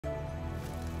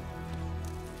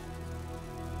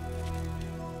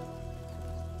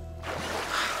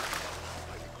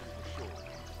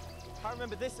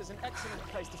remember this as an excellent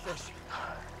place to fish.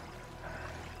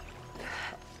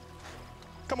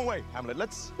 Come away, Hamlet.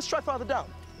 Let's try farther down.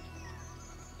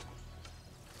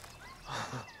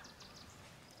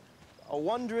 A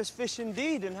wondrous fish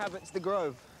indeed inhabits the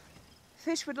grove.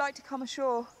 Fish would like to come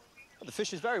ashore. But the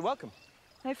fish is very welcome.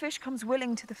 No fish comes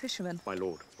willing to the fisherman. My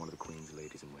lord, one of the Queen's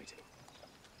ladies in waiting.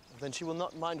 Then she will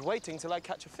not mind waiting till I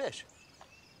catch a fish.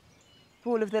 Of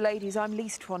all of the ladies, I'm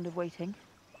least fond of waiting.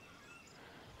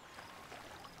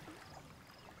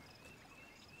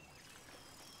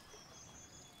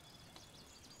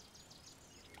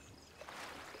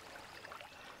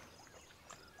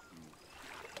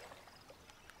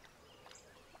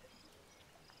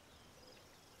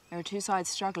 There are two sides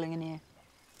struggling in here.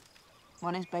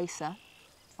 One is baser,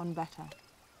 one better.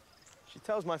 She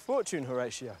tells my fortune,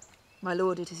 Horatio. My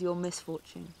lord, it is your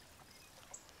misfortune.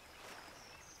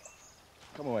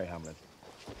 Come away, Hamlet.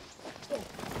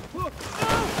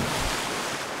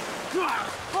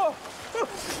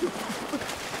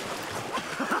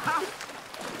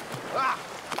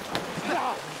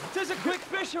 Tis a quick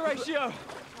fish, Horatio!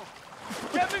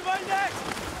 Get me my net!